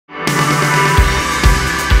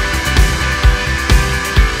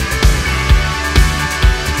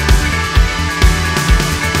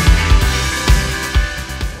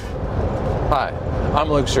I'm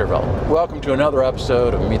Luke Searville. Welcome to another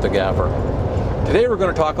episode of Meet the Gaffer. Today we're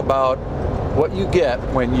going to talk about what you get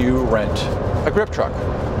when you rent a grip truck.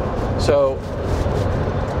 So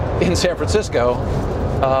in San Francisco,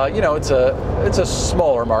 it's a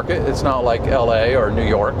smaller market. It's not like LA or New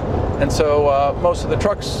York. And so most of the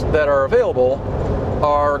trucks that are available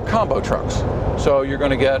are combo trucks. So you're going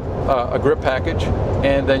to get a grip package,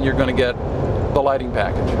 and then you're going to get the lighting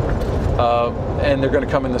package. And they're going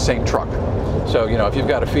to come in the same truck. So, if you've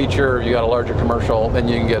got a feature, you got a larger commercial, then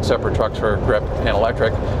you can get separate trucks for grip and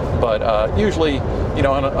electric. But usually,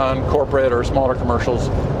 on corporate or smaller commercials,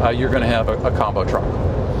 you're going to have a combo truck.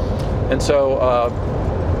 And so,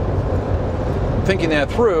 thinking that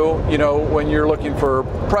through, when you're looking for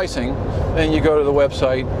pricing, then you go to the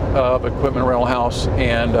website of Equipment Rental House,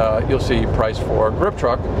 and you'll see price for a grip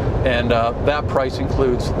truck, and that price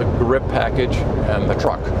includes the grip package and the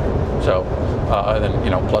truck. So, and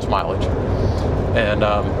then plus mileage. And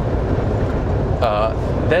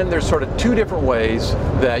then there's sort of two different ways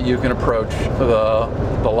that you can approach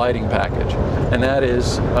the lighting package, and that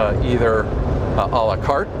is either a la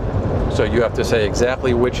carte. So you have to say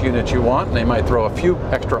exactly which unit you want, and they might throw a few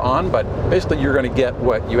extra on, but basically you're going to get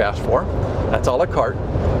what you asked for. That's a la carte,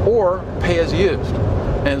 or pay as used.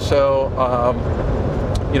 And so,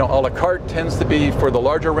 a la carte tends to be for the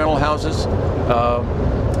larger rental houses,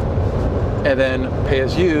 and then pay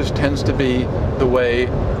as used tends to be the way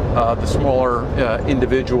the smaller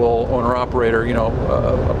individual owner-operator,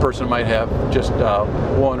 a person might have just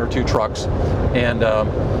one or two trucks, and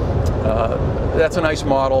that's a nice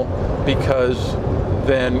model, because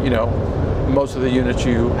then most of the units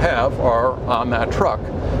you have are on that truck.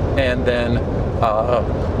 And then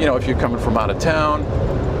if you're coming from out of town,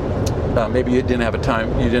 maybe you didn't have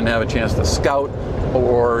a chance to scout,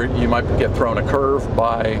 or you might get thrown a curve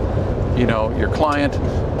by your client,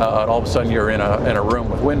 and all of a sudden you're in a room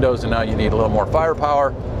with windows, and now you need a little more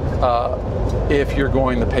firepower. If you're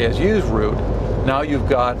going the pay-as-used route, now you've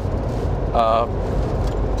got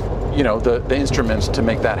the instruments to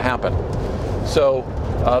make that happen. So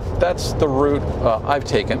that's the route I've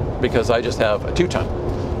taken, because I just have a 2-ton,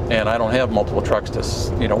 and I don't have multiple trucks to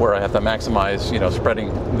where I have to maximize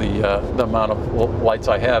spreading the amount of lights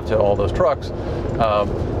I have to all those trucks.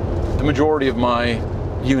 The majority of my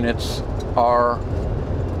units are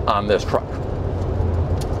on this truck,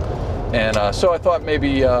 and so I thought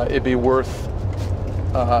maybe it'd be worth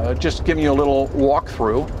just giving you a little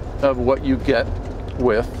walkthrough of what you get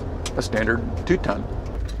with a standard 2-ton.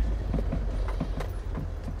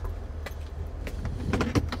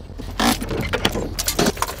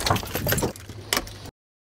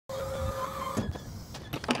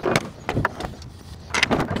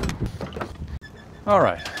 All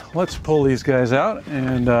right, let's pull these guys out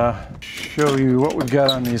and show you what we've got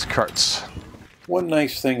on these carts. One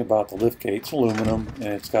nice thing about the liftgate, it's aluminum, and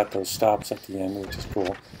it's got those stops at the end, which is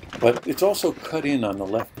cool. But it's also cut in on the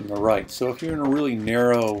left and the right. So if you're in a really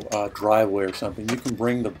narrow driveway or something, you can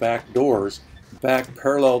bring the back doors back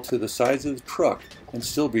parallel to the sides of the truck and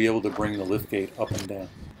still be able to bring the liftgate up and down.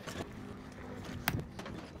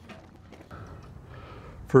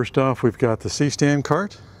 First off, we've got the C-stand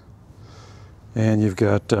cart. And you've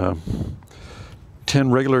got 10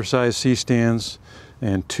 regular size C-stands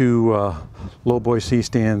and 2 lowboy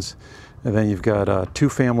C-stands. And then you've got 2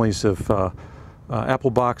 families of apple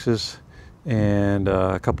boxes and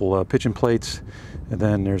a couple pigeon plates. And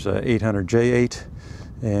then there's a 800 J8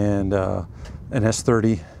 and an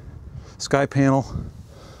S30 sky panel.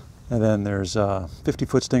 And then there's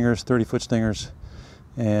 50-foot stingers, 30-foot stingers,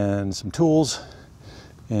 and some tools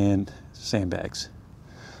and sandbags.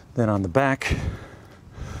 Then on the back,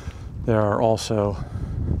 there are also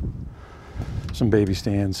some baby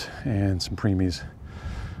stands and some preemies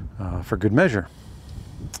for good measure.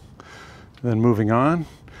 Then moving on,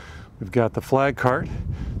 we've got the flag cart.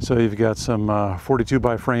 So you've got some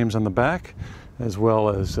 42x frames on the back, as well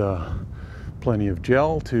as plenty of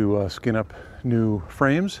gel to skin up new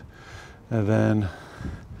frames. And then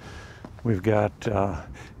we've got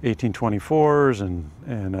 1824s and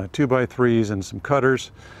 2x3s and some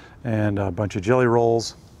cutters, and a bunch of jelly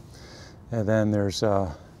rolls. And then there's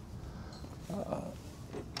some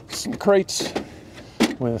crates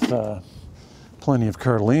with plenty of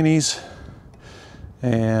Cartolinis,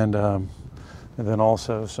 and then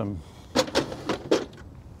also some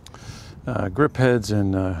grip heads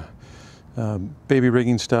and baby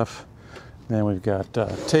rigging stuff. And then we've got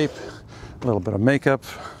tape, a little bit of makeup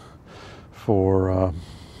for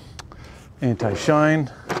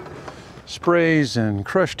anti-shine, sprays and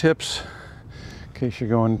crush tips, in case you're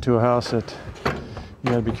going to a house that you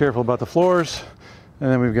gotta be careful about the floors. And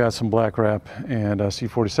then we've got some black wrap and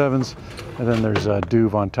C47s, and then there's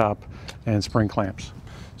Duve on top and spring clamps.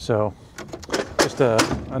 So just a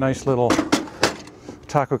nice little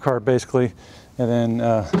taco cart basically, and then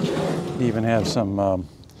you even have some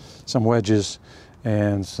wedges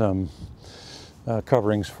and some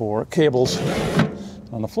coverings for cables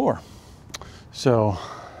on the floor. So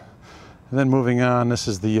and then moving on, this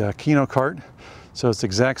is the Kino cart. So it's the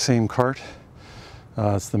exact same cart.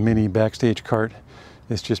 It's the mini backstage cart.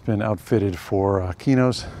 It's just been outfitted for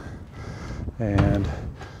Kinos. And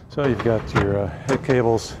so you've got your head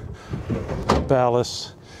cables,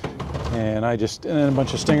 ballasts, and then a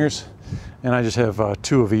bunch of stingers. And I just have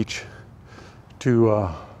 2 of each, 2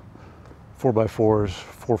 4x4s,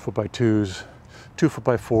 4x2s,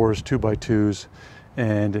 2x4s, 2x2s,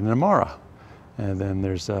 and an Amara. And then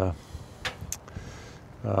there's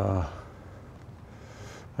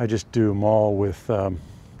I just do them all with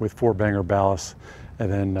 4-banger ballasts,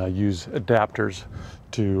 and then use adapters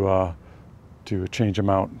to change them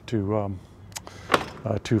out to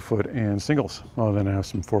 2-foot and singles. Well, then I have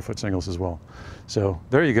some 4-foot singles as well. So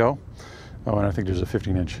there you go. Oh, and I think there's a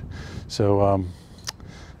 15-inch. So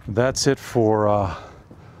that's it for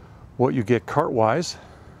what you get cart-wise.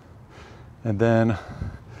 And then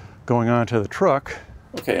going on to the truck.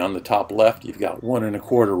 Okay, on the top left, you've got 1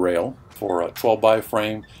 1/4 rail for a 12x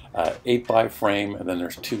frame, 8x frame, and then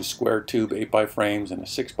there's 2 square tube 8x frames and a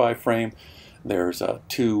 6x frame. There's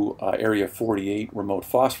 2 Area 48 remote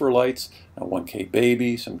phosphor lights, a 1K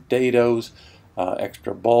baby, some dados,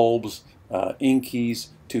 extra bulbs, Inkies,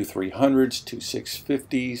 2 300s, 2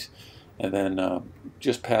 650s, and then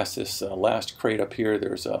just past this last crate up here,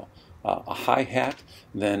 there's a hi-hat.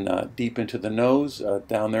 Then deep into the nose,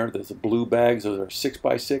 down there, there's the blue bags. Those are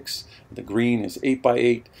 6x6. The green is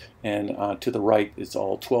 8x8, and to the right, it's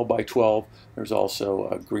all 12x12. There's also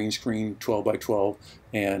a green screen 12x12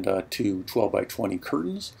 and 2 12x20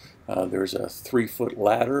 curtains. There's a 3-foot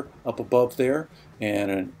ladder up above there,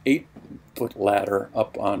 and an 8-foot ladder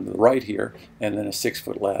up on the right here, and then a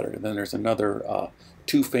 6-foot ladder. And then there's another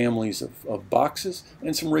 2 families of boxes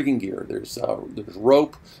and some rigging gear. There's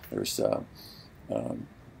rope, there's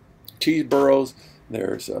cheese burrows,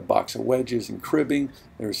 there's a box of wedges and cribbing,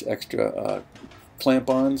 there's extra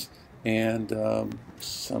clamp-ons, and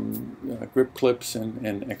some grip clips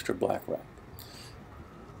and extra black wrap.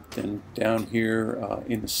 Then down here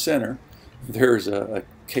in the center, there's a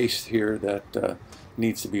case here that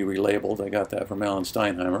needs to be relabeled. I got that from Alan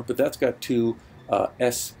Steinheimer, but that's got 2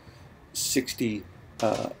 S60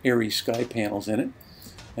 Airy Sky panels in it.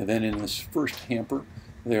 And then in this first hamper,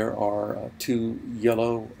 there are 2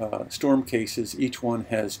 yellow storm cases. Each one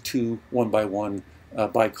has 2 1x1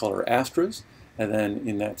 bicolor Astras. And then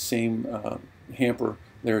in that same hamper,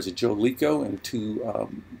 there's a Joe Lico and 2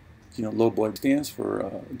 low boy stands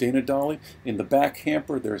for Dana Dolly. In the back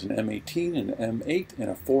hamper, there's an M18 and an M8 and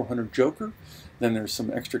a 400 Joker. Then there's some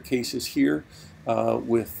extra cases here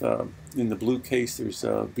with, in the blue case, there's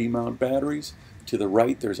V-mount batteries. To the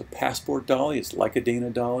right, there's a Passport dolly. It's like a Dana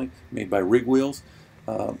dolly, made by Rig Wheels.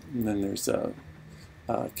 And then there's a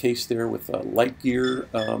case there with light gear,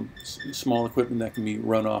 small equipment that can be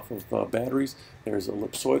run off of batteries. There's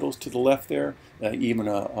ellipsoidals to the left there, even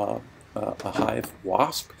a Hive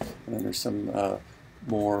Wasp. And then there's some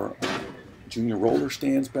more junior roller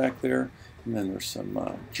stands back there. And then there's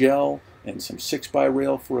some gel and some 6x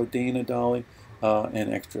rail for a Dana dolly,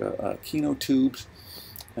 and extra Kino tubes.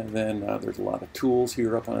 And then there's a lot of tools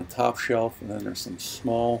here up on the top shelf, and then there's some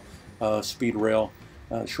small speed rail,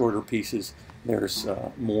 shorter pieces. There's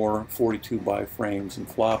more 42x frames and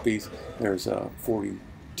floppies. There's a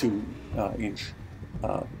 42-inch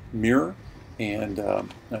mirror, and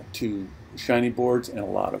 2 shiny boards, and a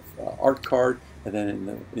lot of art card. And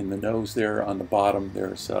then in the nose there on the bottom,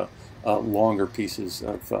 there's longer pieces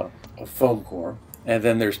of foam core. And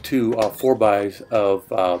then there's 2 4x of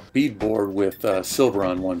beadboard with silver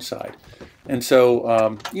on one side. And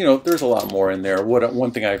so, there's a lot more in there.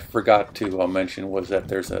 One thing I forgot to mention was that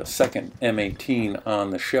there's a second M18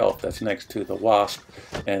 on the shelf that's next to the Wasp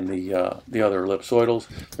and the other ellipsoidals.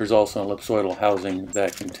 There's also an ellipsoidal housing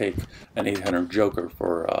that can take an 800 Joker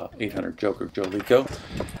for 800 Joker Joe Lico.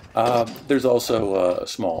 There's also a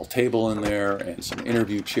small table in there and some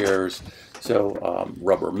interview chairs. So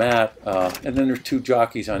rubber mat, and then there's 2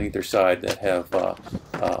 jockeys on either side that have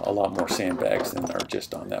a lot more sandbags than are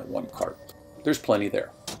just on that one cart. There's plenty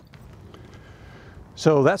there.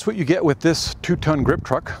 So that's what you get with this 2-ton grip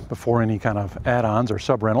truck before any kind of add-ons or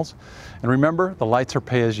sub-rentals. And remember, the lights are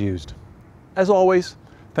pay as used. As always,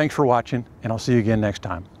 thanks for watching, and I'll see you again next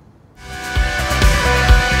time.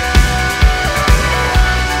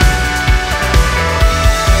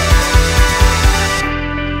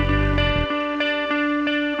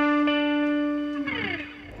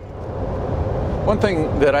 One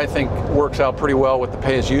thing that I think works out pretty well with the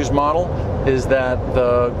pay-as-used model is that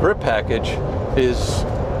the grip package is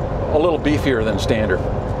a little beefier than standard.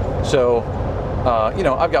 So, you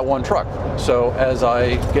know, I've got one truck. So as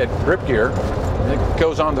I get grip gear, it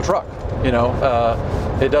goes on the truck. You know,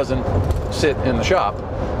 it doesn't sit in the shop.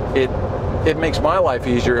 It makes my life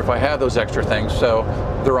easier if I have those extra things, so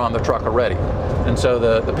they're on the truck already. And so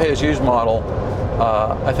the pay-as-used model,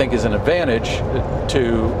 I think, is an advantage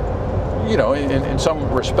to, you know, in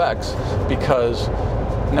some respects, because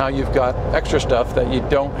now you've got extra stuff that you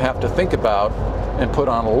don't have to think about and put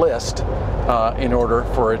on a list in order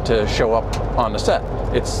for it to show up on the set.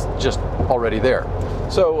 It's just already there.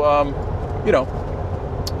 So, you know,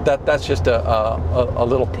 that's just a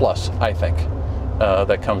little plus, I think,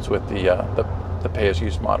 that comes with the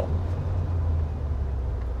pay-as-used model.